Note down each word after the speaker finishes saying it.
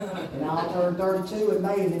And I'll turn 32 in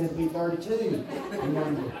May, and then it'll be 32 and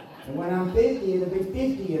under. And when I'm 50, it'll be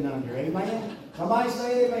 50 and under. Amen? Somebody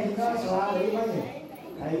say amen. That's all right. Amen.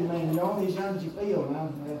 Amen. You're only as young as you feel.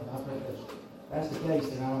 Well, I pray that's the case,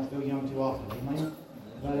 and I don't feel young too often. Amen?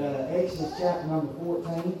 But Exodus chapter number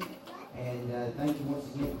 14. And thank you once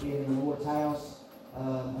again for being in the Lord's house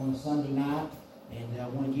on a Sunday night. And I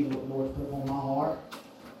want to give you what the Lord's put on my heart.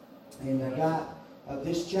 And I got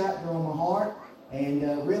this chapter on my heart. And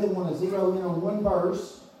really want to zero in on one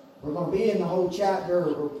verse. We're going to be in the whole chapter,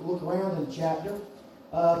 or look around in the chapter.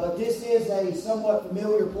 But this is a somewhat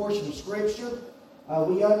familiar portion of Scripture.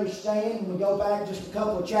 We understand, when we go back just a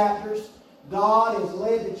couple of chapters, God has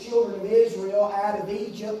led the children of Israel out of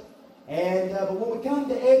Egypt. And but when we come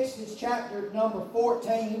to Exodus chapter number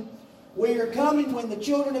 14, we are coming when the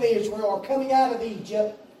children of Israel are coming out of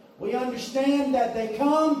Egypt. We understand that they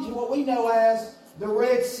come to what we know as the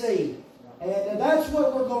Red Sea. And that's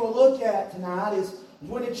what we're going to look at tonight, is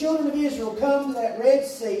when the children of Israel come to that Red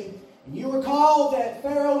Sea. And you recall that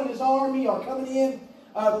Pharaoh and his army are coming in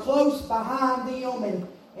close behind them.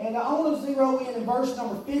 And I want to zero in verse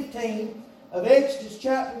number 15 of Exodus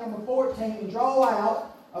chapter number 14 and draw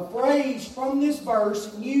out a phrase from this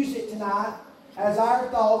verse and use it tonight as our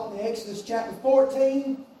thought in Exodus chapter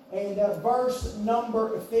 14 and verse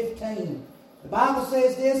number 15. The Bible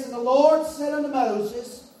says this, "And the Lord said unto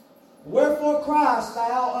Moses, Wherefore criest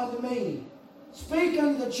thou unto me? Speak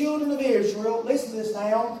unto the children of Israel," listen to this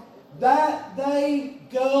now, "that they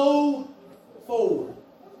go forward."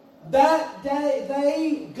 That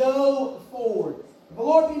they go forward. If the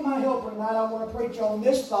Lord be my helper tonight, I want to preach on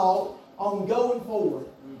this thought on going forward.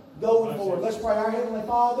 Going forward. Let's pray. Our Heavenly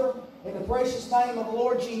Father, in the precious name of the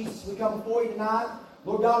Lord Jesus, we come before you tonight.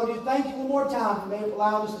 Lord God, we do thank you one more time for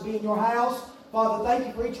allowing us to be in your house. Father, thank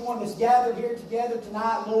you for each one that's gathered here together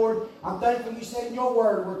tonight, Lord. I'm thankful you said in your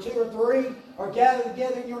word, where two or three are gathered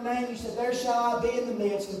together in your name, you said, there shall I be in the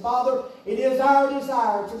midst. And Father, it is our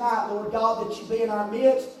desire tonight, Lord God, that you be in our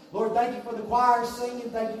midst. Lord, thank you for the choir singing.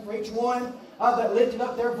 Thank you for each one that lifted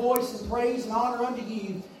up their voice in praise and honor unto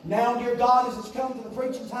you. Now, dear God, as it's come to the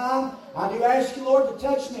preaching time, I do ask you, Lord, to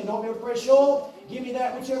touch me. Don't be a fresh oil. Give me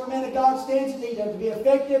that whichever man of God stands in need of, to be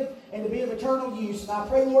effective and to be of eternal use. And I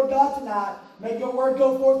pray, Lord God, tonight, may your word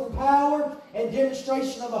go forth in power and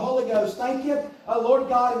demonstration of the Holy Ghost. Thank you, Lord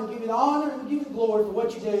God, and we'll give you the honor and we'll give you the glory for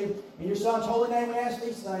what you do. In your Son's holy name we ask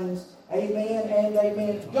these things. Amen and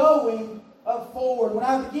amen. Going forward. When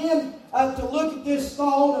I begin to look at this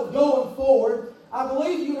thought of going forward, I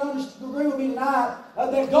believe you would agree with me tonight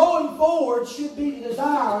that going forward should be the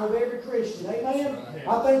desire of every Christian. Amen?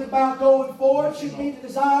 I think about going forward should be the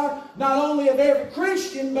desire not only of every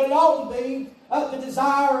Christian, but it ought to be the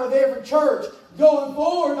desire of every church. Going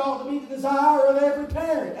forward ought to be the desire of every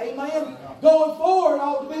parent. Amen? Going forward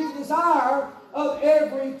ought to be the desire of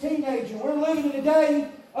every teenager. We're living in a day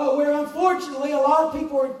where unfortunately a lot of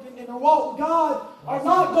people in their walk with God are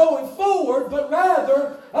not going forward, but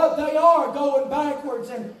rather they are going backwards.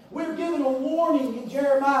 And we're given a warning in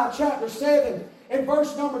Jeremiah chapter 7 and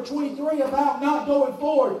verse number 23 about not going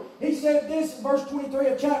forward. He said this in verse 23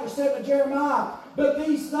 of chapter 7 of Jeremiah, "But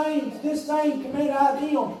this thing command I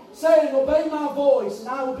them, saying, Obey my voice, and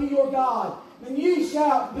I will be your God. And ye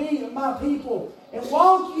shall be my people. And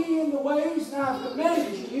walk ye in the ways that I have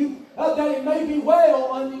commanded you, that it may be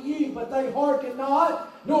well unto you. But they hearken not,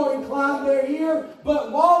 nor incline their ear,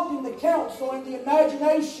 but walked in the counsel and the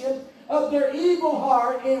imagination of their evil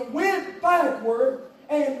heart, and went backward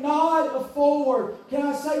and not forward." Can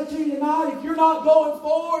I say to you tonight, if you're not going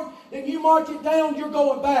forward, then you mark it down, you're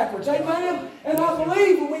going backwards. Amen? And I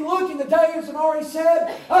believe when we look in the day, as I've already said,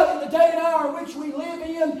 in the day and hour in which we live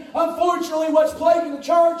in, unfortunately what's plaguing the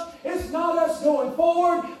church is not us going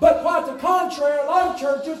forward, but quite the contrary. A lot of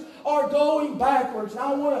churches are going backwards. And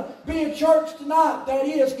I want to be a church tonight that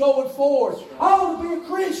is going forward. I want to be a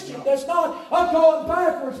Christian that's not going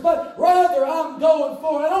backwards, but rather I'm going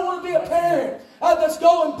forward. I don't want to be a parent that's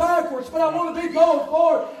going backwards, but I want to be going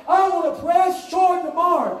forward. I want to press toward the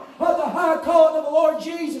mark of the high calling of the Lord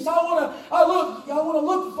Jesus. I want to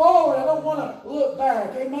look forward. I don't want to look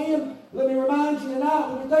back. Amen. Let me remind you tonight,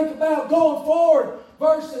 when we think about going forward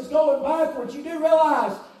versus going backwards, you do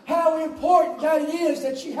realize how important that it is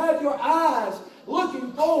that you have your eyes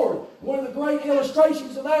looking forward. One of the great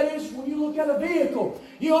illustrations of that is when you look at a vehicle.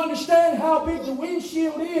 You understand how big the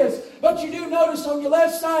windshield is, but you do notice on your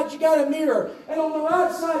left side you got a mirror, and on the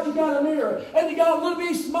right side you got a mirror, and you got a little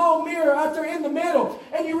bitty small mirror out there in the middle,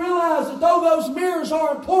 and you realize that though those mirrors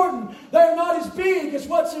are important, they're not as big as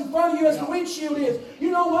what's in front of you as the windshield is. You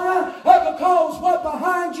know why? Because what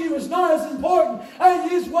behind you is not as important as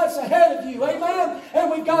it is what's ahead of you. Amen? And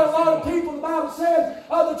we've got a lot of people, the Bible says,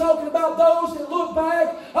 they're talking about those that look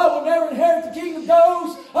back, will never inherit the kingdom.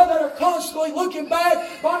 Those that are constantly looking back.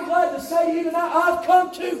 But I'm glad to say to you tonight, I've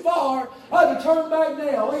come too far to turn back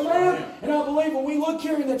now. Amen? And I believe when we look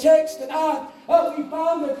here in the text tonight, we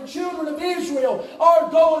find that the children of Israel are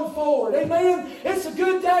going forward. Amen? It's a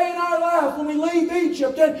good day in our life when we leave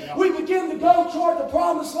Egypt and we begin to go toward the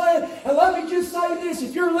promised land. And let me just say this,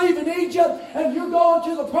 if you're leaving Egypt and you're going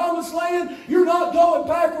to the promised land, you're not going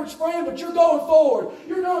backwards, friend, but you're going forward.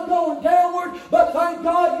 You're not going downward, but thank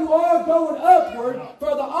God you are going upward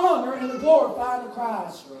for the honor and the glorifying of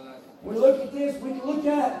Christ. When we look at this, we can look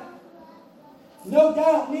at, no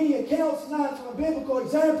doubt, many accounts tonight from biblical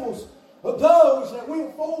examples of those that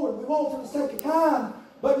went forward. We won't for the sake of time,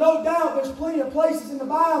 but no doubt there's plenty of places in the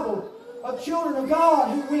Bible of children of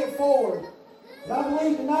God who went forward. And I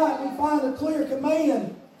believe tonight we find a clear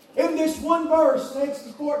command in this one verse, in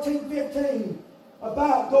Exodus 14:15,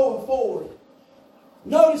 about going forward.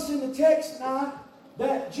 Notice in the text tonight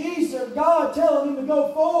that Jesus, God telling him to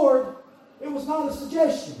go forward, it was not a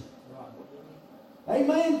suggestion.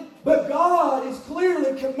 Amen? But God is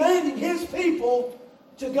clearly commanding His people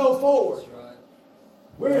to go forward. Right.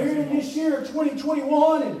 We're here in this year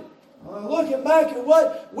 2021 and looking back at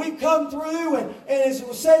what we've come through, and as it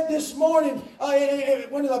was said this morning,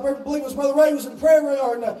 when I believe it was Brother Ray was in the prayer room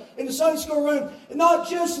or in the Sunday school room, not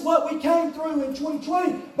just what we came through in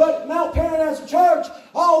 2020, but Mount Paran as a church,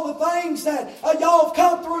 all the things that y'all have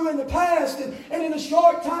come through in the past, and in the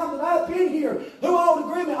short time that I've been here, who all in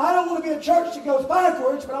agreement, I don't want to be a church that goes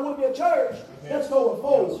backwards, but I want to be a church that's going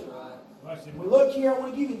forward. We look here, I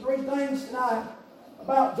want to give you 3 things tonight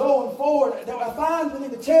about going forward that I find within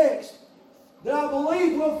the text that I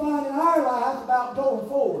believe we'll find in our life about going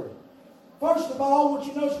forward. First of all, I want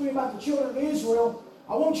you to notice with me about the children of Israel.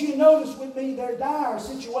 I want you to notice with me their dire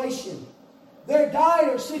situation. Their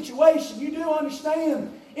dire situation. You do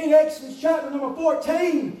understand in Exodus chapter number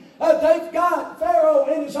 14, they've got Pharaoh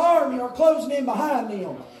and his army are closing in behind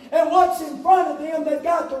them. And what's in front of them, they've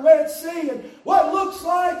got the Red Sea. And what looks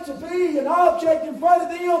like to be an object in front of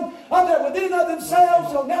them that within of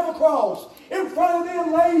themselves they'll never cross. In front of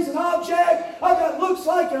them lays an object that looks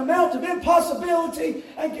like an amount of impossibility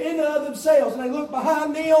in and of themselves. And they look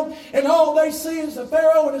behind them, and all they see is the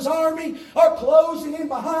Pharaoh and his army are closing in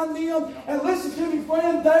behind them. And listen to me,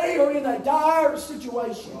 friend, they are in a dire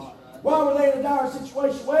situation. Why were they in a dire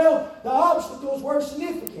situation? Well, the obstacles were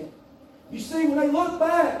significant. You see, when they look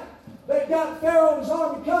back, they've got Pharaoh and his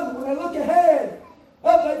army coming. When they look ahead,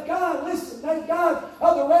 they've got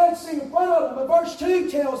the Red Sea in front of them. But verse 2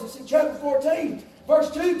 tells us in chapter 14,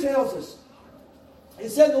 verse 2 tells us, it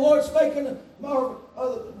said the Lord spake unto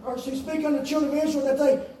the children of Israel that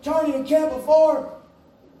they turn and encamp before,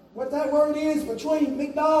 what that word is, between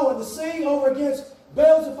Migdol and the sea, over against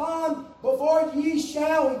Baal-zephon, before ye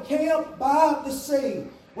shall encamp by the sea.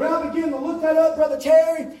 When I began to look that up, Brother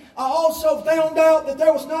Terry, I also found out that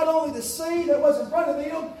there was not only the sea that was in front of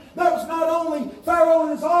them, there was not only Pharaoh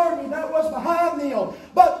and his army that was behind them,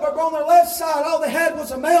 but on their left side, all they had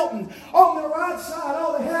was a mountain. On their right side,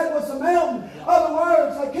 all they had was a mountain. Other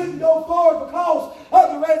words, they couldn't go forward because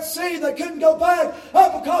of the Red Sea. They couldn't go back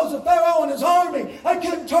because of Pharaoh and his army. They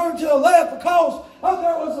couldn't turn to the left because there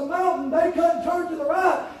was a mountain. They couldn't turn to the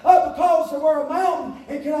right because there were a mountain.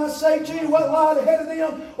 And can I say to you, what lied ahead of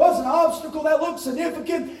them was an obstacle that looked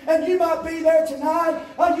significant. And you might be there tonight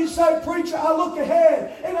and you say, preacher, I look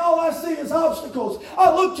ahead and all I see is obstacles.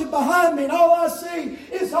 I look to behind me and all I see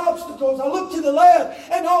is obstacles. I look to the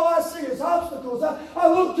left and all I see is obstacles. I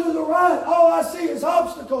look to the right, all I see is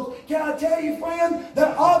obstacles. Can I tell you, friend,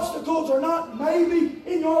 that obstacles are not maybe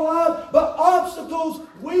in your life, but obstacles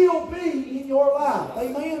will be in your life.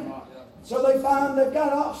 Amen? So they find they've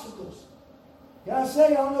got obstacles. Can I say,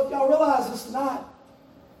 I don't know if y'all realize this tonight,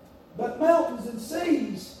 but mountains and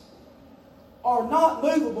seas are not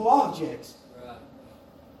movable objects. Right.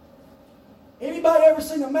 Anybody ever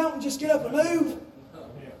seen a mountain just get up and move?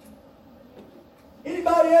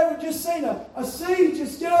 Anybody ever just seen a sea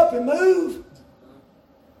just get up and move?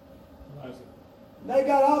 They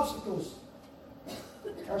got obstacles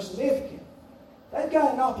that are significant. They've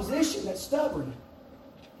got an opposition that's stubborn.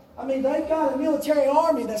 I mean, they've got a military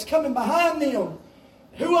army that's coming behind them.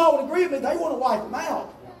 Who all would agree with me? They want to wipe them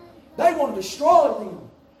out. They want to destroy them.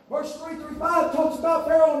 Verse 3 through 5 talks about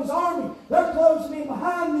Pharaoh and his army. They're closing in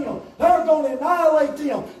behind them. They're going to annihilate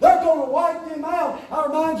them. They're going to wipe them out. I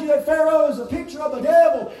remind you that Pharaoh is a picture of the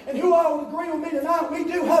devil. And who all would agree with me tonight? We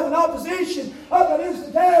do have an opposition. That is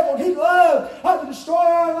the devil. He'd love to destroy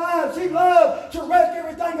our lives. He'd love to wreck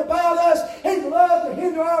everything about us. He'd love to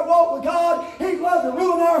hinder our walk with God. He'd love to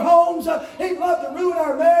ruin our homes. He'd love to ruin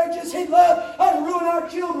our marriages. He'd love to ruin our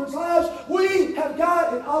children's lives. We have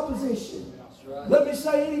got an opposition. Let me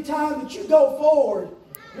say, anytime that you go forward,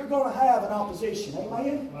 you're going to have an opposition.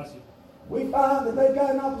 Amen? We find that they've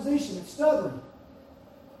got an opposition that's stubborn.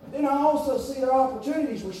 But then I also see their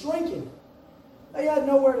opportunities were shrinking. They had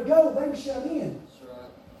nowhere to go. They were shut in.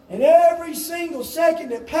 And every single second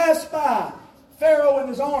that passed by, Pharaoh and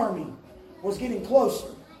his army was getting closer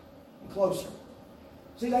and closer.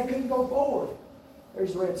 See, they couldn't go forward.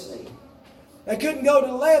 There's the Red Sea. They couldn't go to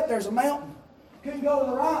the left. There's a mountain. Couldn't go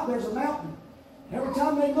to the right. There's a mountain. Every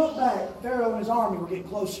time they looked back, Pharaoh and his army were getting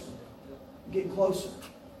closer. Getting closer.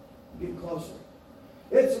 Getting closer.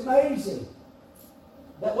 It's amazing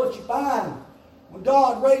that what you find when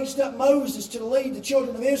God raised up Moses to lead the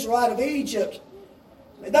children of Israel out of Egypt,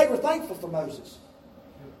 they were thankful for Moses.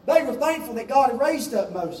 They were thankful that God had raised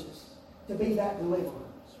up Moses to be that deliverer.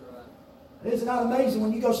 Isn't that amazing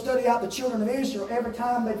when you go study out the children of Israel, every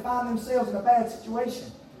time they find themselves in a bad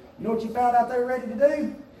situation? You know what you found out they were ready to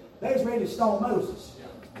do? They was ready to stone Moses.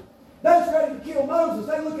 They was ready to kill Moses.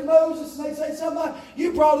 They look at Moses and they say something like,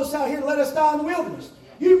 you brought us out here to let us die in the wilderness.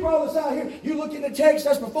 You brought us out here. You look in the text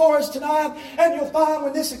that's before us tonight, and you'll find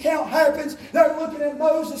when this account happens, they're looking at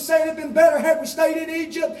Moses saying it'd been better had we stayed in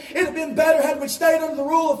Egypt. It'd have been better had we stayed under the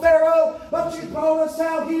rule of Pharaoh. But you brought us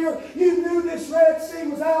out here. You knew this Red Sea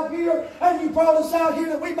was out here, and you brought us out here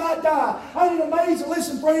that we might die. Ain't it amazing?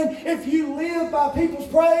 Listen, friend, if you live by people's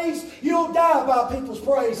praise, you'll die by people's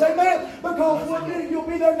praise. Amen? Because one minute you'll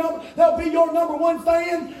be they'll be your number one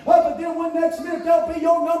fan, but then one next minute they'll be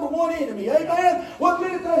your number one enemy. Amen? One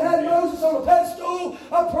minute they had Moses on a pedestal,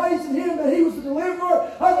 praising him that he was the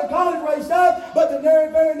deliverer, that God had raised up. But the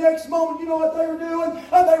very next moment, you know what they were doing?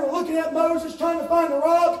 They were looking at Moses, trying to find a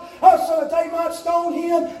rock so that they might stone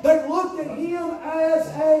him. They looked at him as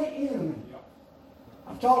an enemy.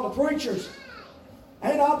 I've talked to preachers,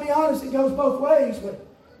 and I'll be honest, it goes both ways, but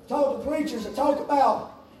I've talked to preachers that talk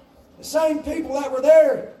about the same people that were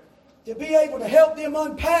there to be able to help them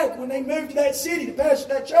unpack when they moved to that city to pastor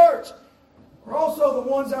that church. We're also the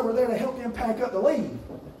ones that were there to help them pack up to leave.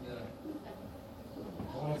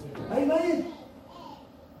 Amen?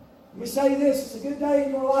 Let me say this. It's a good day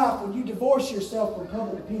in your life when you divorce yourself from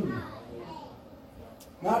public opinion.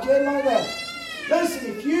 Not just like that.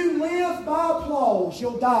 Listen, if you live by applause,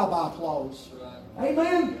 you'll die by applause.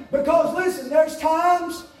 Amen? Because listen, there's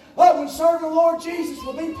times when serving the Lord Jesus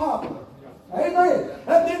will be popular. Amen?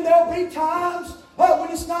 And then there'll be times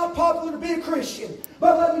when it's not popular to be a Christian.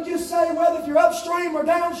 But let me just say, whether if you're upstream or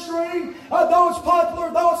downstream, though it's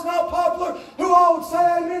popular, though it's not popular, who all would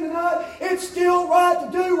say amen tonight, it's still right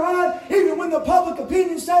to do right. Even when the public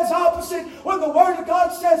opinion says opposite, when the Word of God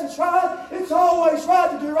says it's right, it's always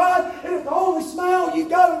right to do right. And if the only smile you've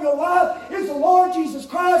got in your life is the Lord Jesus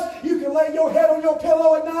Christ, you can lay your head on your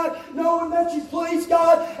pillow at night knowing that you please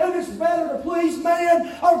God. And it's better to please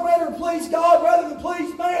man, or better to please God rather than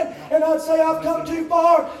please man. And I'd say I've come too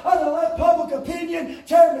far to let public opinion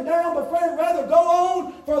tear me down, but friend, rather go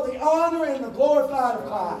on for the honor and the glorified of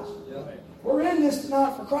Christ. We're in this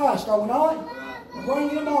tonight for Christ, are we not? We're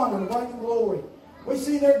bringing Him honor and bringing Him glory. We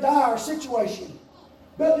see their dire situation,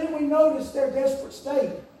 but then we notice their desperate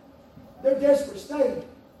state. Their desperate state.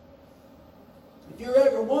 If you're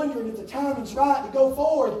ever wondering if the timing's right to go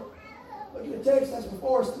forward, look at the text that's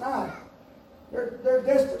before us tonight. Their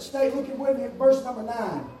desperate state. Look with me at verse number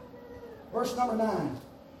 9. Verse number 9.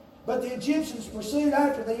 But the Egyptians pursued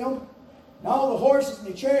after them, and all the horses and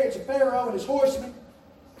the chariots of Pharaoh and his horsemen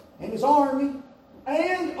and his army,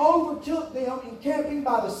 and overtook them encamping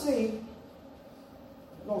by the sea.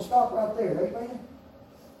 We're going to stop right there, amen?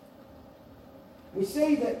 We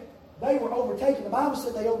see that they were overtaken. The Bible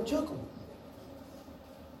said they overtook them.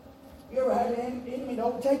 You ever had an enemy to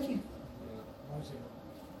overtake you?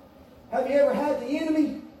 Have you ever had the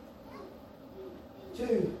enemy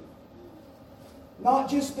to not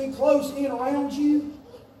just be close in around you,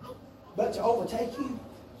 but to overtake you?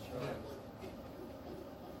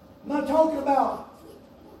 I'm not talking about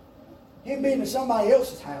him being in somebody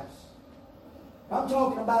else's house. I'm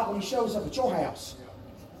talking about when he shows up at your house.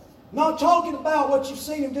 I'm not talking about what you've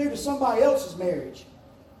seen him do to somebody else's marriage.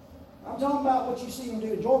 I'm talking about what you've seen him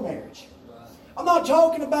do in your marriage. I'm not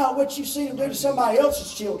talking about what you've seen them do to somebody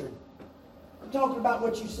else's children. I'm talking about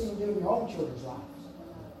what you've seen them do in your own children's lives.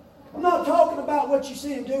 I'm not talking about what you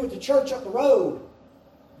see them do at the church up the road.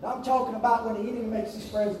 I'm talking about when the enemy makes his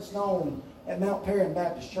presence known at Mount Perrin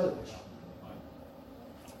Baptist Church.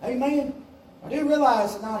 Amen. I do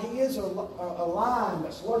realize tonight he is a lion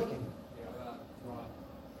that's lurking,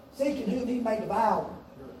 seeking whom he may devour.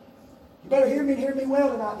 You better hear me well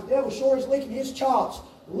tonight. The devil sure is licking his chops,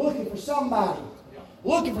 looking for somebody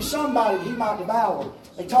that he might devour.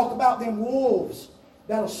 They talk about them wolves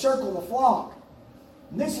that'll circle the flock.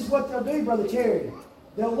 And this is what they'll do, Brother Terry.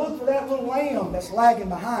 They'll look for that little lamb that's lagging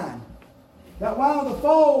behind. That while the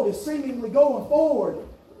fold is seemingly going forward,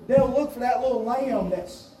 they'll look for that little lamb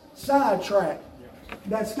that's sidetracked,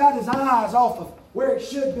 that's got his eyes off of where it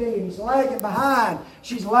should be, and he's lagging behind.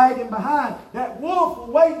 She's lagging behind. That wolf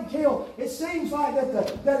will wait until it seems like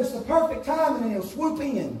that it's the perfect time, and then he'll swoop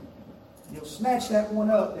in. And he'll snatch that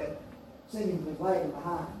one up that seemingly lagging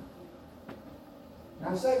behind. And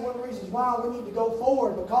I say one of the reasons why we need to go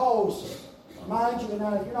forward, because, remind you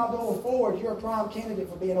tonight, if you're not going forward, you're a prime candidate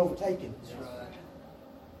for being overtaken.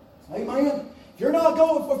 Amen. If you're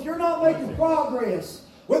not making progress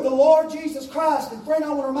with the Lord Jesus Christ, and friend, I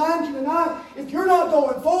want to remind you tonight, if you're not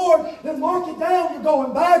going forward, then mark it down, you're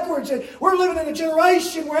going backwards. And we're living in a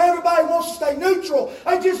generation where everybody wants to stay neutral.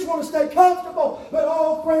 They just want to stay comfortable. But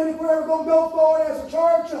friend, if we're ever going to go forward as a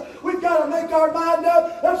church, we've got to make our mind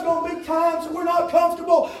up. There's going to be times that we're not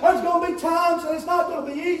comfortable. There's going to be times that it's not going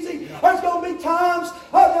to be easy. There's going to be times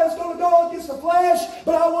that it's going to go against the flesh.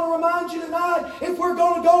 But I want to remind you tonight, if we're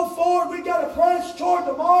going to go forward, we've got to press toward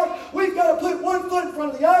the mark. We've got to put one foot in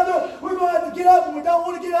front of the other. We're going to have to get up when we don't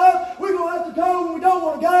want to get up. We're going to have to go when we don't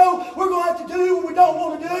want to go. We're going to have to do what we don't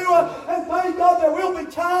want to do. And thank God there will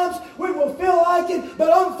be times we will feel like it. But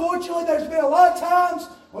unfortunately, there's been a lot of times,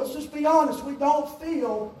 let's just be honest, we don't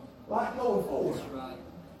feel like going forward. That's right.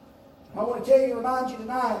 I want to tell you, remind you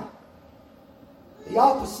tonight, the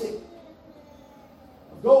opposite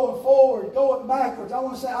of going forward, going backwards. I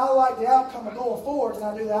want to say I like the outcome of going forward than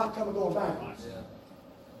I do the outcome of going backwards.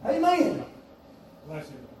 Yeah. Amen.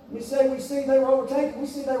 We see they were overtaken. We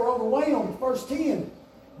see they were overwhelmed. Verse 10.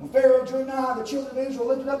 When Pharaoh drew nigh, the children of Israel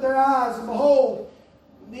lifted up their eyes, and behold,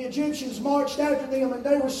 the Egyptians marched after them, and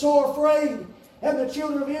they were sore afraid. And the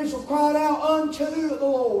children of Israel cried out unto the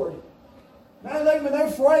Lord. Now they're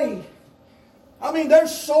afraid. I mean, they're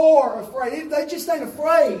sore afraid. They just ain't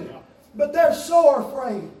afraid, but they're sore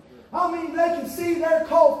afraid. I mean, they can see their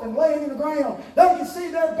coffin laying in the ground. They can see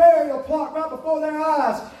their burial plot right before their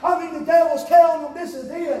eyes. I mean, the devil's telling them this is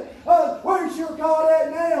it. Where's your God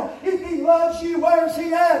at now? If he loves you, where's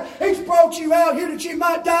he at? He's brought you out here that you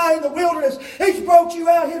might die in the wilderness. He's brought you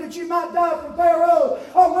out here that you might die from Pharaoh.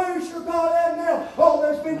 Oh, where's your God at now? Oh,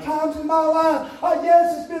 there's been times in my life.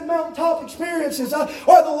 Yes, it's been mountaintop experiences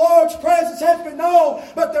where the Lord's presence has been known.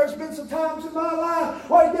 But there's been some times in my life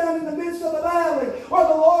way down in the midst of the valley where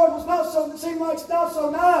the Lord was it seemed like it's not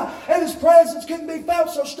so nigh, and his presence couldn't be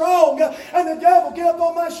felt so strong. And the devil get up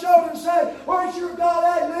on my shoulder and say, where's your God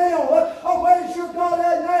at now? Oh, where's your God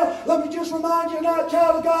at now? Let me just remind you tonight,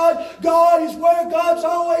 child of God, God is where God's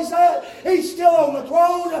always at. He's still on the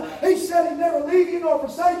throne. He said he'd never leave you nor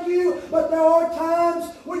forsake you. But there are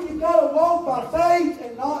times when you've got to walk by faith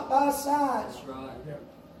and not by sight. That's right.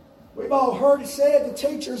 We've all heard it said the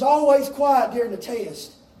teacher's always quiet during the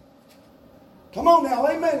test. Come on now,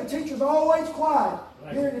 amen. The teachers are always quiet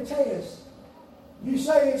during the test. You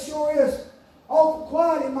say it sure is awful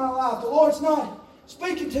quiet in my life. The Lord's not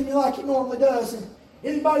speaking to me like He normally does. And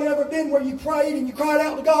anybody ever been where you prayed and you cried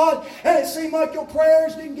out to God and it seemed like your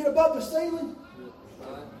prayers didn't get above the ceiling?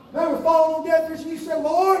 Ever fallen on deaf ears and you said,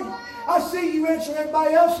 Lord, I see you answering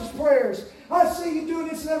everybody else's prayers. I see you doing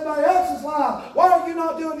this in everybody else's life. Why are you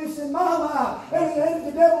not doing this in my life? And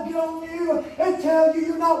the devil get on you and tell you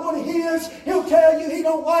you're not one of his. He'll tell you he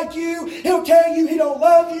don't like you. He'll tell you he don't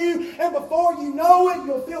love you. And before you know it,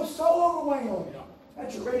 you'll feel so overwhelmed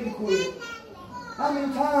that you're ready to quit. How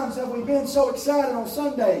many times have we been so excited on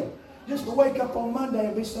Sunday just to wake up on Monday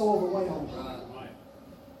and be so overwhelmed?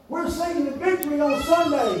 We're singing the victory on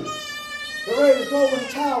Sunday. They're ready to throw in the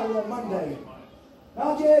towel on Monday.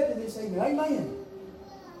 Not yet this evening. Amen.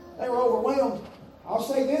 They were overwhelmed. I'll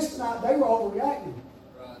say this tonight. They were overreacting.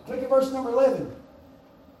 Look at verse number 11.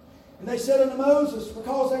 And they said unto Moses,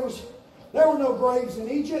 because there were no graves in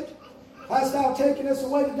Egypt, hast thou taken us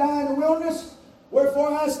away to die in the wilderness?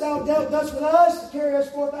 Wherefore hast thou dealt thus with us to carry us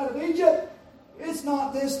forth out of Egypt? Is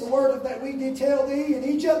not this the word that we did tell thee in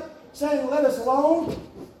Egypt, saying, let us alone,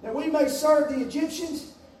 that we may serve the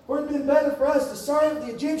Egyptians? For it had been better for us to serve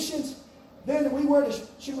the Egyptians than we were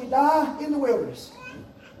should we die in the wilderness.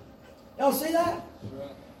 Y'all see that?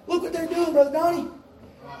 Look what they're doing, Brother Donnie.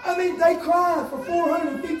 I mean, they cried for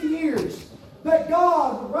 450 years that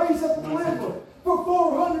God would raise up a deliverer. For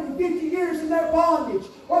 450 years in their bondage,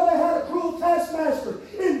 or they had a cruel taskmaster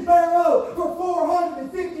in Pharaoh. For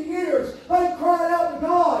 450 years, they cried out to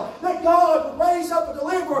God that God would raise up a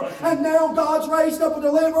deliverer. And now God's raised up a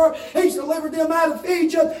deliverer. He's delivered them out of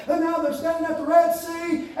Egypt. And now they're standing at the Red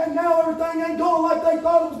Sea. And now everything ain't going like they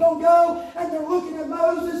thought it was going to go. And they're looking at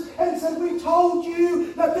Moses and said, we told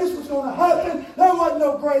you that this was going to happen. There wasn't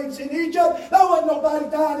no graves in Egypt. There wasn't nobody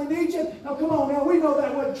dying in Egypt. Now come on now, we know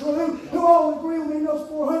that wasn't true. Who all agree with me in those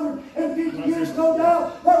 450 years? No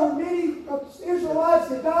doubt there were many Israelites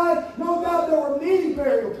that died. No doubt there were many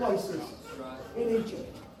burial places in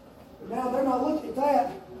Egypt. But now they're not looking at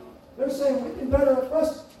that. They're saying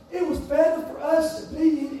it was better for us to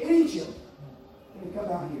be in Egypt than to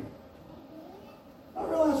come out here. I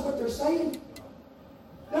realize what they're saying.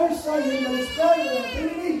 They're saying that it's better than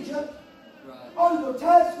in Egypt under the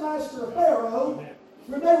taskmaster of Pharaoh,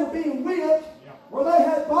 where they were being whipped, where they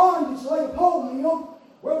had bondage laid upon them,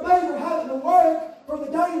 where they were having to work for the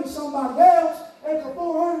gain of somebody else, and for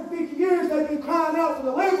 450 years they've been crying out for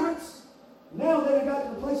deliverance. Now they've got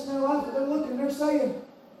to the place in their life that they're looking and they're saying,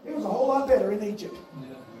 it was a whole lot better in Egypt.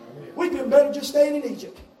 We'd been better just staying in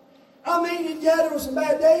Egypt. I mean, yeah, there were some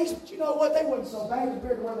bad days, but you know what? They wasn't so bad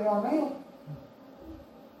compared to where they are now.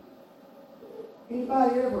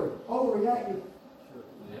 Anybody ever overreacted?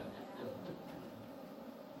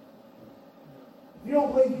 If you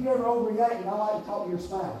don't believe you ever overreacted, I'd like to talk to your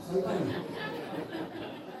spouse. Amen.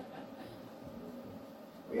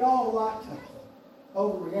 We all like to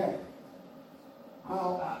overreact.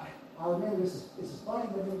 I remember this is funny,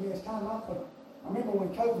 but again, it's kind of not funny. I remember when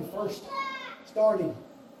COVID first started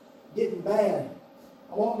getting bad.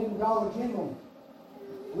 I walked into Dollar General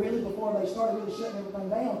really before they started really shutting everything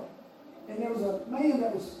down. And there was a man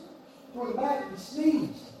that was toward the back, he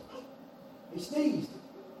sneezed.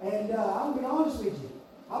 And I'm going to be honest with you,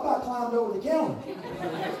 I about climbed over the counter.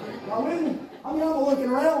 Y'all with me? I mean, I'm looking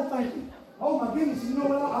around thinking, oh my goodness, you know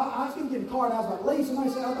what? I was going to get a car and I was about to leave. Somebody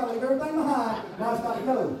said, I got to leave everything behind, and I was about to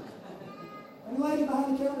go. And the lady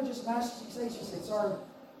behind the counter just nice, she said, sir,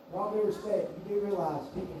 with all due respect, you do realize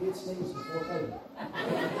people did sneeze before COVID.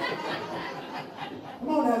 Come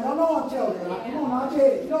on now, y'all know I'm telling you. Come on, I'll tell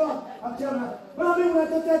you. You know I'm telling you. But I mean,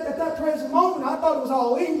 at that present moment, I thought it was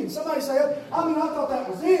all Indian. Somebody said, I thought that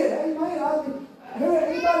was it. Amen.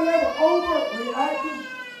 Anybody ever overreacted?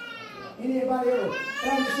 Anybody ever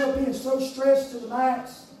found yourself being so stressed to the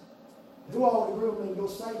max? Who all agree with me? You'll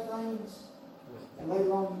say things, and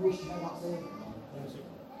later on you wish you had not said it.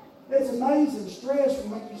 It's amazing. Stress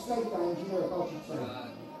will make you say things you never thought you'd say.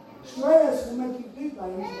 Stress will make you do things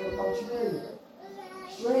you never thought you'd do.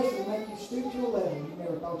 Stress will make you stoop to a level you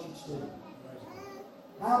never thought you'd stoop.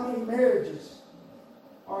 How many marriages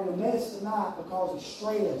are in a mess tonight because of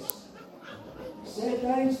stress? Said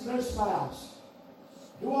things to their spouse.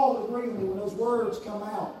 You all agree with me when those words come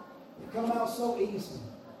out. They come out so easy,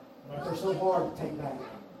 but they're so hard to take back.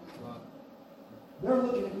 They're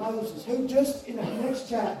looking at Moses, who just in the next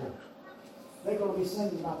chapter, they're going to be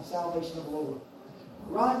singing about the salvation of the Lord.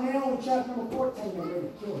 Right now, in chapter number 14, they're ready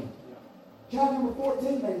to kill him. Chapter number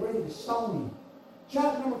 14, they're ready to stone him.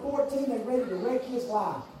 Chapter number 14, they're ready to wreck his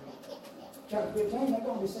life. Chapter 15, they're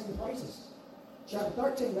going to be singing praises. Chapter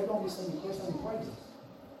 13, they're going to be singing praises.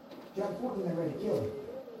 Chapter 14, they're ready to kill him.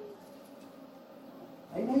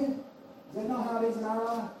 Amen? Is that not how it is in our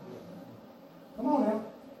life? Come on now.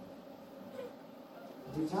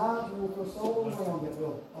 There'll be times when we'll feel so overwhelmed that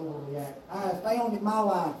we'll overreact. I have found in my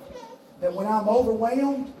life that when I'm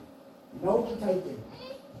overwhelmed, no contagion,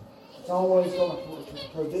 it's always going to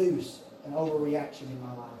produce an overreaction in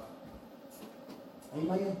my life.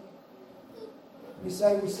 Amen? We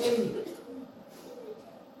see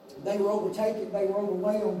they were overtaken, they were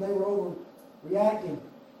overwhelmed, they were overreacting.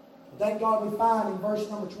 Thank God we find in verse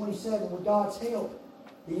number 27, with God's help,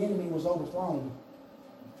 the enemy was overthrown.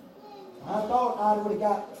 I thought I would have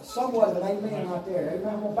got somewhat of an amen right there.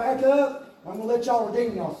 Amen. I'm going to back up. I'm going to let y'all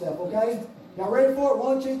redeem yourself, okay? Y'all ready for it?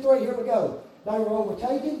 1, 2, 3. Here we go. They were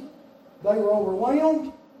overtaken. They were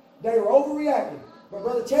overwhelmed. They were overreacting. But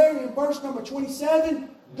Brother Terry, in verse number 27,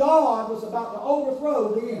 God was about to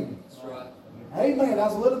overthrow the enemy. That's right. Amen. That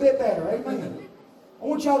was a little bit better. Amen. I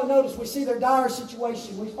want y'all to notice we see their dire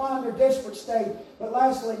situation. We find their desperate state. But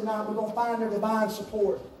lastly tonight, we're going to find their divine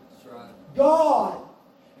support. That's right. God,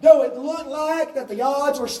 though it looked like that the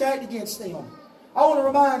odds were stacked against them. I want to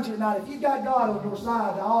remind you tonight, if you've got God on your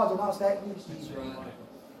side, the odds are not stacked against you. That's right.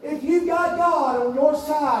 If you've got God on your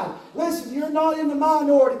side, listen, you're not in the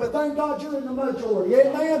minority, but thank God you're in the majority.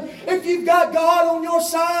 Amen? If you've got God on your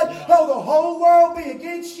side, though the whole world be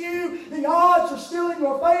against you, the odds are still in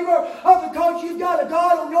your favor, because you've got a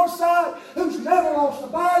God on your side who's never lost a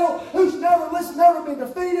battle, who's never been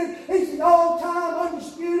defeated. He's the all-time,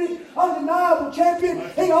 undisputed, undeniable champion.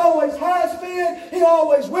 He always has been, He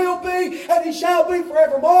always will be, and He shall be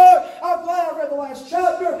forevermore. I'm glad I read the last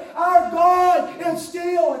chapter. Our God is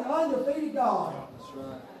still an undefeated God. That's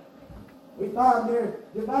right. We find their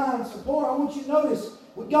divine support. I want you to notice,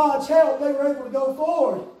 with God's help, they were able to go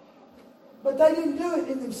forward. But they didn't do it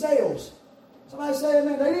in themselves. Somebody say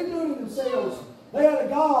amen. They didn't do it in themselves. They had a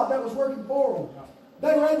God that was working for them.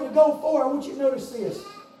 They were able to go forward. I want you to notice this.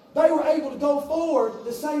 They were able to go forward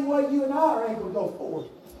the same way you and I are able to go forward.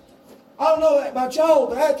 I don't know about y'all,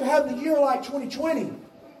 but after having a year like 2020,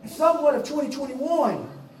 and somewhat of 2021,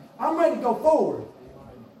 I'm ready to go forward.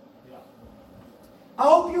 I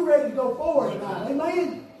hope you're ready to go forward tonight.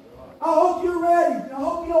 Amen? I hope you're ready. I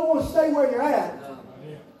hope you don't want to stay where you're at.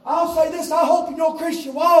 I'll say this, I hope in your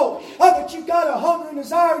Christian walk that you've got a hunger and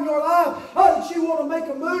desire in your life, that you want to make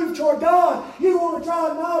a move toward God. You want to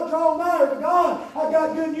draw nigh to God. I've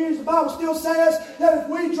got good news. The Bible still says that if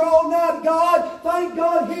we draw nigh to God, thank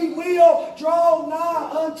God He will draw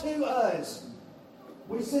nigh unto us.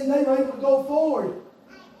 We see they were able to go forward.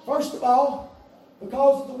 First of all,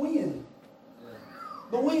 because of the wind.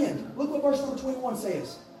 The wind. Look what verse number 21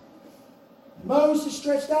 says. Moses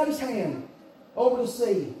stretched out his hand over the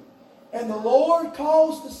sea, and the Lord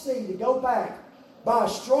caused the sea to go back by a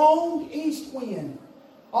strong east wind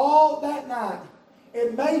all that night.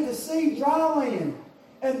 It made the sea dry land,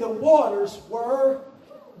 and the waters were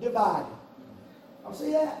divided. I'll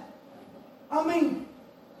see that. I mean,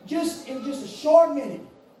 just in just a short minute,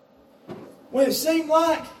 when it seemed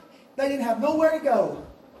like they didn't have nowhere to go,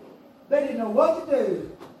 they didn't know what to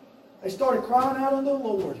do, they started crying out unto the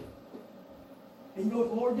Lord. And you know what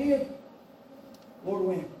the Lord did? The Lord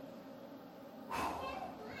went.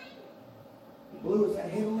 He blew us that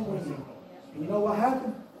heavenly wind. And you know what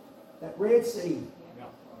happened? That Red Sea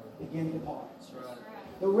began to depart.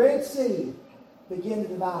 The Red Sea began to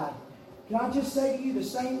divide. Can I just say to you, the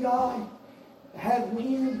same God that had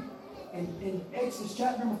wind in Exodus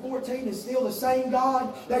chapter number 14 is still the same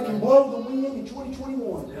God that can blow the wind in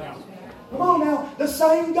 2021. Yeah. Come on now. The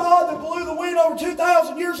same God that blew the wind over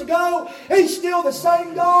 2,000 years ago, He's still the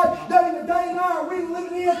same God that in the day and hour we're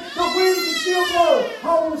living in, the wind can still blow.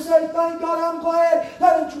 I want to say thank God, I'm glad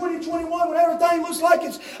that in 2021 when everything looks like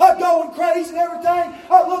it's going crazy and everything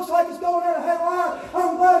looks like it's going out of haywire,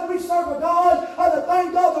 I'm glad we serve a God that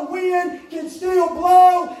thank God the wind can still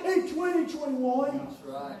blow in 2021. That's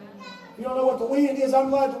right. You don't know what the wind is? I'm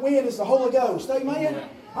glad the wind is the Holy Ghost. Amen? Yeah.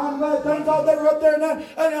 I'm glad, thank God they were up there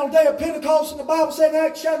on the day of Pentecost, and the Bible said in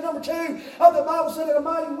Acts chapter number 2, the Bible said that a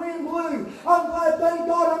mighty wind blew. I'm glad, thank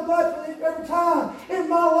God, I'm glad for every time in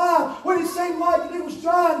my life when it seemed like it was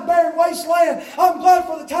dry and barren wasteland. I'm glad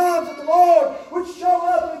for the times that the Lord would show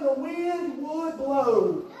up and the wind would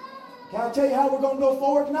blow. Can I tell you how we're going to go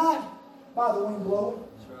forward tonight? By the wind blowing.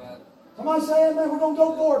 That's right. Somebody say amen. We're going to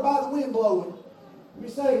go forward by the wind blowing. Let me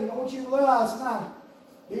say, I want you to realize tonight,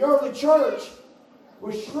 the early church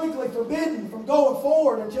was strictly forbidden from going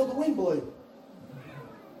forward until the wind blew.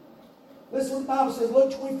 Listen what the Bible says,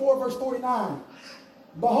 Luke 24, verse 49.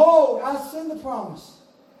 Behold, I send the promise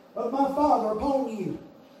of my Father upon you,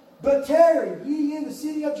 but tarry ye in the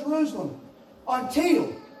city of Jerusalem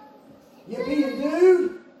until ye be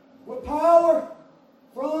endued with power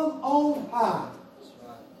from on high.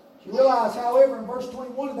 You realize, however, in verse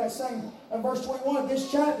 21 of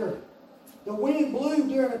this chapter, the wind blew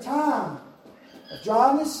during a time of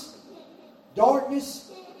dryness,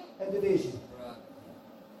 darkness, and division. Right.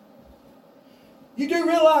 You do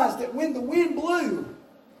realize that when the wind blew,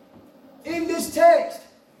 in this text,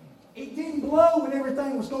 it didn't blow when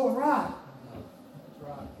everything was going right.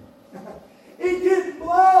 That's right. It didn't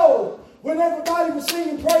blow when everybody was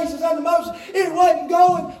singing praises unto Moses. It wasn't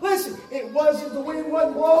going. Listen, it wasn't, the wind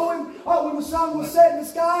wasn't blowing. When the sun was set in the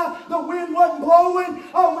sky, the wind wasn't blowing.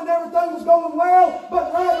 When everything was going well.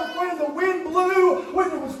 But rather when the wind blew,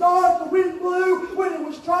 when it was dark, the wind blew. When it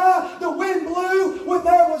was dry, the wind blew. When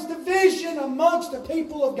there was division amongst the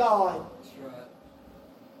people of God. That's right.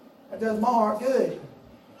 That does my heart good.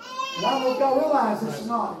 And I don't know if y'all realize this or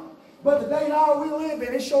not. But the day and hour we live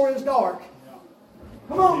in, it sure is dark.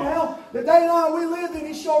 Come on now. The day and hour we live in,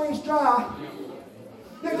 it sure is dry.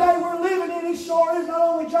 The day we're living in, it sure is not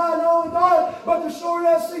only dry, not only dark, but there sure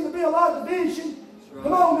does seem to be a lot of division.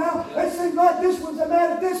 Come on now. It seems like this one's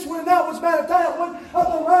mad at this one and that one's mad at that one.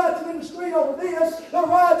 They're rioting in the street over this. They're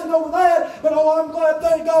rioting over that. But oh, I'm glad,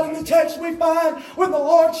 thank God, in the text we find when the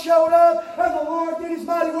Lord showed up and the Lord did His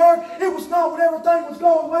mighty work, it was not when everything was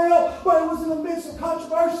going well, but it was in the midst of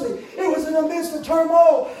controversy. It was in the midst of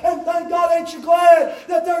turmoil. And thank God, ain't you glad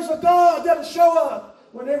that there's a God that'll show up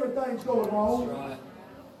when everything's going wrong? That's right.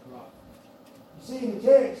 You see in the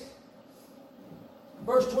text,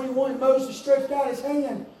 verse 21, Moses stretched out his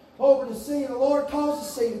hand over the sea, and the Lord caused the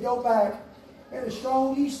sea to go back, and a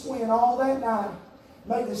strong east wind all that night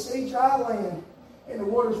made the sea dry land, and the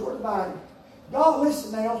waters were divided. God,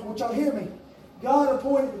 listen now, won't y'all hear me? God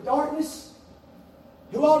appointed the darkness.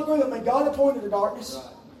 Who all agree with me? God appointed the darkness.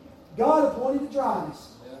 God appointed the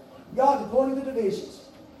dryness. God appointed the divisions.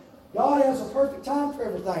 God has a perfect time for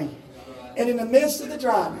everything. And in the midst of the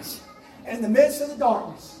dryness, and in the midst of the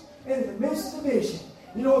darkness, and in the midst of the division,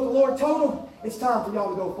 you know what the Lord told them? It's time for y'all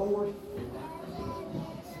to go forward.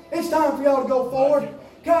 It's time for y'all to go forward.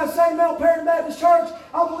 Can I say, Mount Paran Baptist Church,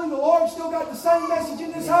 I believe the Lord still got the same message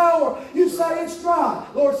in this hour. You say it's dry.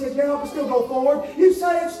 The Lord says, yeah, but still go forward. You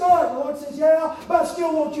say it's dark. The Lord says, yeah, but I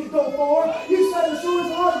still want you to go forward. You say there's sure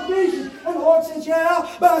is a lot of division. And the Lord says,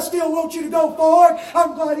 yeah, but I still want you to go forward.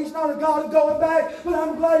 I'm glad He's not a God of going back, but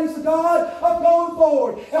I'm glad He's a God of going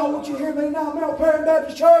forward. And I want you to hear me now, Mount Paran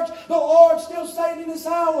Baptist Church. The Lord's still saying in this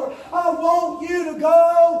hour, I want you to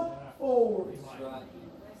go forward.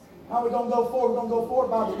 How are we going to go forward? We're going to go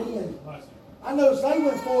forward by the wind. I noticed they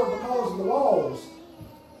went forward because of the walls.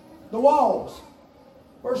 The walls.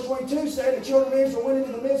 Verse 22 said the children of Israel went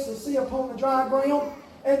into the midst of the sea upon the dry ground,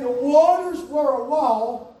 and the waters were a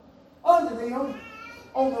wall under them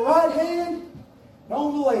on the right hand and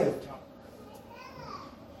on the left.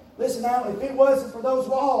 Listen now, if it wasn't for those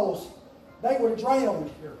walls, they would have drowned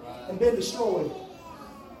and been destroyed.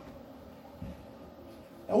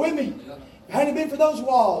 Now with me. If it hadn't been for those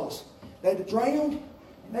walls, they'd have drowned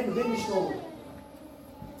and they'd have been destroyed.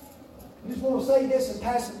 I just want to say this and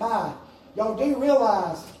pass it by. Y'all do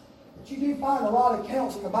realize that you do find a lot of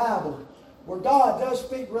accounts in the Bible where God does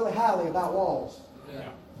speak really highly about walls. Yeah.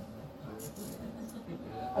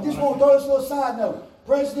 I just want to throw this little side note.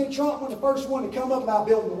 President Trump was the first one to come up about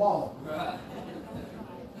building the wall. Right.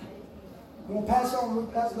 I'm going to pass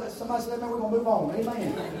on. Somebody said, man, we're going to move on.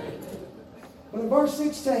 Amen. But in verse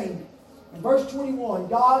 16, in verse 21,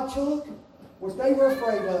 God took what they were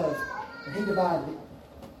afraid of, and He divided it.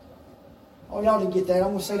 Oh, y'all didn't get that. I'm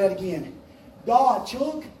going to say that again. God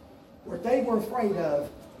took what they were afraid of.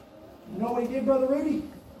 You know what He did, Brother Rudy?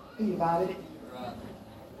 He divided it. Right.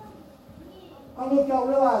 I don't know if y'all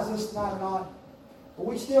realize this tonight or not, but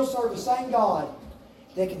we still serve the same God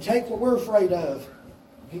that can take what we're afraid of,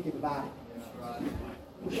 and He can divide it. Right.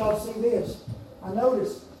 We shall see this. I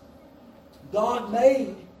noticed God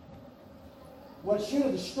made what should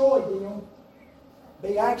have destroyed them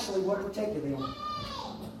be actually what protected them.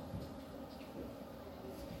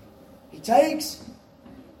 He takes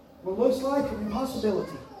what looks like an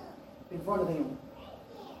impossibility in front of them.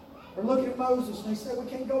 They're looking at Moses and they say, we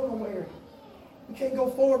can't go nowhere. We can't go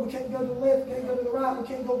forward. We can't go to the left. We can't go to the right. We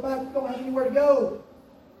can't go back. We don't have anywhere to go.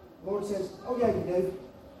 The Lord says, oh yeah, you do.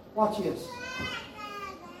 Watch this.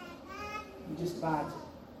 He just divides it.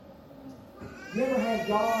 You ever had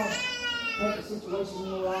God take a situation in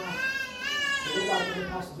your life that looked like an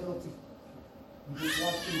impossibility? You just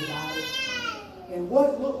watched Him divide it. And what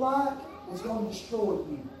it looked like was going to destroy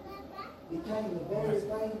you became the very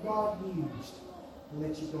thing God used to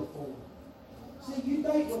let you go forward. See, you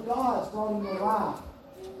think what God's brought in your life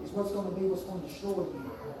is what's going to be what's going to destroy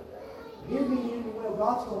you. Hear me, hear me well.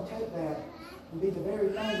 God's going to take that and be the very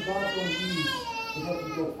thing God's going to use to help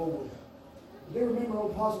you go forward. You remember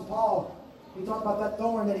old Apostle Paul? He talked about that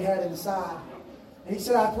thorn that he had in the side. And he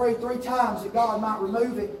said, I prayed 3 times that God might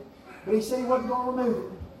remove it. But he said he wasn't going to remove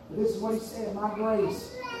it. But this is what he said, my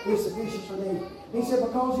grace is sufficient for thee. He said,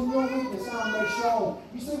 because in your weakness I am made strong.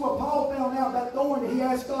 You see what Paul found out, that thorn that he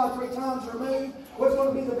asked God 3 times to remove, was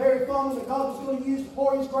going to be the very thorn that God was going to use to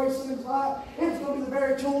pour His grace in his life. It was going to be the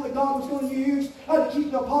very tool that God was going to use to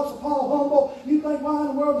keep the Apostle Paul humble. You think, why in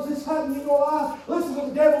the world does this happen in your life? Listen, when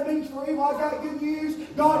the devil means for evil, I got good news.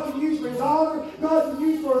 God can use for His honor. God can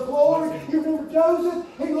use for His glory. You remember Joseph?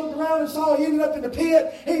 He looked around and saw he ended up in the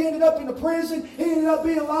pit. He ended up in the prison. He ended up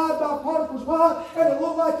being lied by Potiphar's wife. And it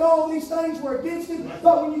looked like all these things were against him.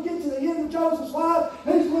 But when you get to the end of Joseph's life,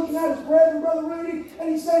 and he's looking at his brethren, Brother Rudy, and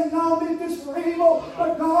he's saying, no, I meant this for evil,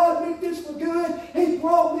 but God meant this for good. He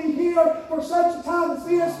brought me here for such a time as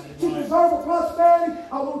this to preserve a prosperity.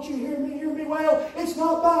 I want you to hear me well. It's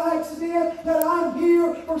not by accident that I'm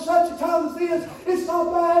here for such a time as this. It's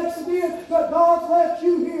not by accident that God's left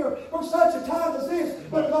you here for such a time as this.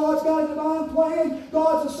 But God's got a divine plan.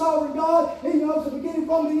 God's a sovereign God. He knows the beginning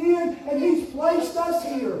from the end, and He's placed us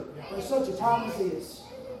here for such a time as this.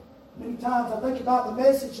 Many times I think about the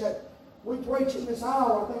message that we preach in this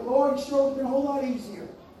hour. I think, Lord, it sure would have been a whole lot easier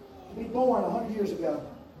to be born 100 years ago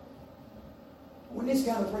when this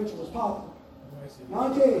kind of preaching was popular.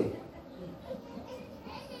 Now I tell you,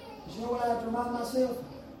 you know what I have to remind myself?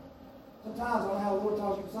 Sometimes I don't know how the Lord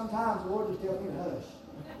talks to me, but sometimes the Lord just tells me to hush.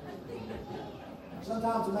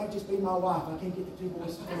 Sometimes it may just be my wife. I can't get the two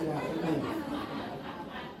voices figured out for me.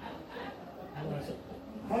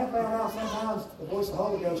 I have found out sometimes the voice of the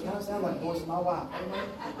Holy Ghost kind of sounds like the voice of my wife. Amen.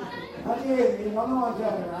 I tell you, I know I'm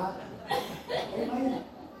telling you, right? Amen.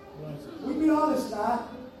 We be honest tonight.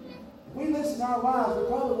 If we listen to our wives, we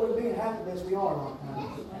probably wouldn't be as happy as we are right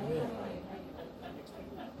now.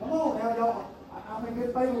 Come on now, y'all. I'm in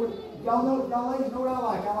good favor with y'all. Know, y'all ladies know what I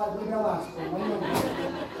like. I like blue ice cream.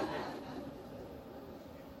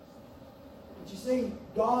 But you see,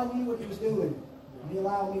 God knew what He was doing when He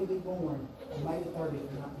allowed me to be born on May the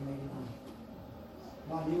 30th, 1989.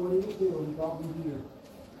 God knew what He was doing. He brought me here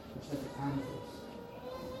for such a time as this.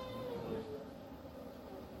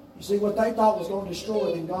 You see, what they thought was going to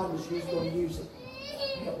destroy them, God was just going to use it.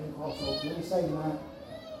 Help me cross over. Let me say tonight,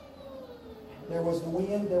 there was the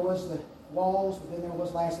wind, there was the walls, but then there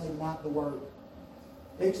was lastly tonight the Word.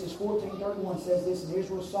 Exodus 14:31 says this, and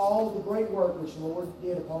Israel saw the great work which the Lord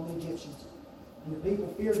did upon the Egyptians. And the people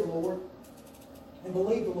feared the Lord and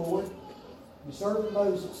believed the Lord and served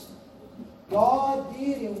Moses. God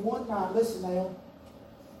did in one night, listen now,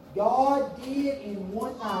 God did in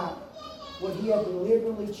one night what He had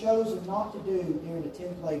deliberately chosen not to do during the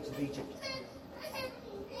 10 plagues of Egypt.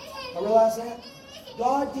 I realize that?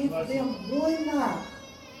 God did for them one night.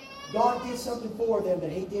 God did something for them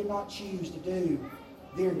that He did not choose to do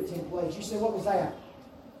during the 10 plagues. You say, what was that?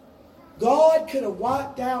 God could have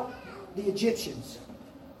wiped out the Egyptians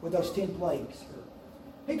with those 10 plagues.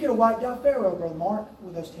 He could have wiped out Pharaoh, Brother Mark,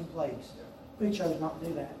 with those 10 plagues. But He chose not to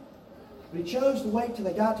do that. But He chose to wait till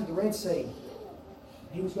they got to the Red Sea.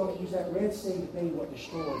 He was going to use that Red Sea to be what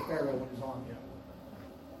destroyed Pharaoh and his army.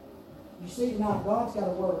 You see tonight, God's got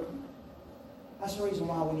to work. That's the reason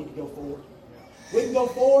why we need to go forward. We can go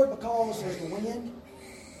forward because there's the wind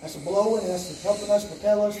that's blowing and that's helping us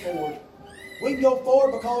propel us forward. We can go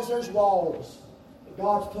forward because there's walls that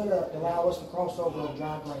God's put up to allow us to cross over on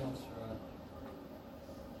dry ground.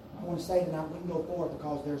 I want to say tonight, we can go forward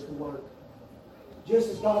because there's the work. Just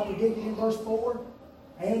as God predicted in verse 4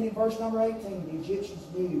 and in verse number 18, the Egyptians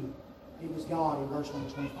knew it was God in verse number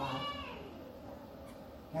 25.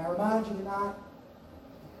 Can I remind you tonight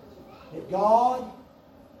that God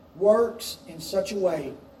works in such a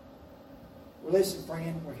way, well, listen,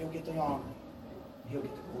 friend, where He'll get the honor and He'll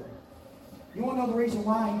get the glory. You want to know the reason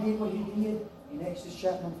why He did what He did in Exodus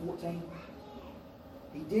chapter number 14?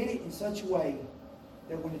 He did it in such a way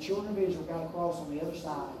that when the children of Israel got across on the other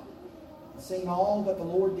side and seen all that the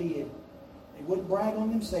Lord did, they wouldn't brag on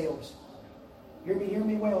themselves. Hear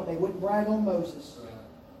me well. They wouldn't brag on Moses.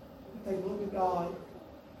 But they'd look at God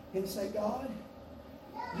and say, God,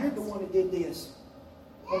 You're the one that did this.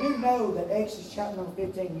 Well, do know that Exodus chapter number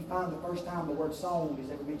 15, you find the first time the word song is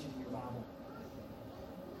ever mentioned in your Bible.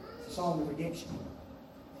 It's a song of redemption.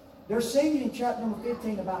 They're singing in chapter number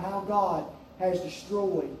 15 about how God has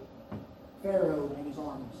destroyed Pharaoh and his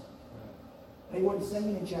armies. They weren't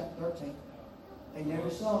singing in chapter 13. They never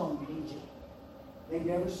sung in Egypt. They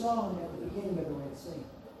never sung at the beginning of the Red Sea.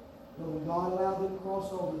 But when God allowed them to cross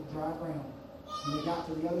over the dry ground, and they got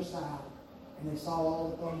to the other side, and they saw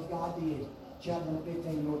all the things God did, chapter number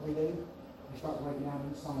 15, you know what they do? They start breaking out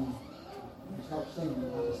in song. And they start singing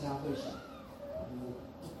about the salvation of the Lord.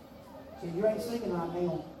 See, you ain't singing right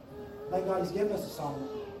now. Thank God He's given us a song.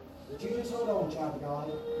 But you just hold on, child of God.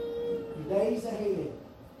 Your days ahead.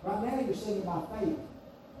 Right now you're singing by faith.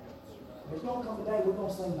 There's going to come a day we're going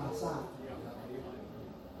to sing by sight.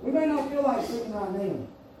 We may not feel like singing right now.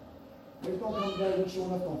 There's going to come a day when sure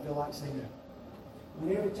enough don't feel like singing.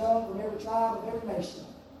 When every tongue, from every tribe, of every nation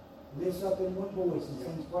lifts up in one voice and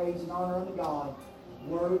sings praise and honor unto God.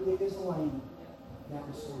 Worthy is the Lamb that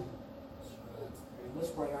was slain. Let's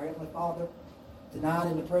pray. Our Heavenly Father, tonight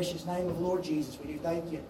in the precious name of the Lord Jesus, we do thank You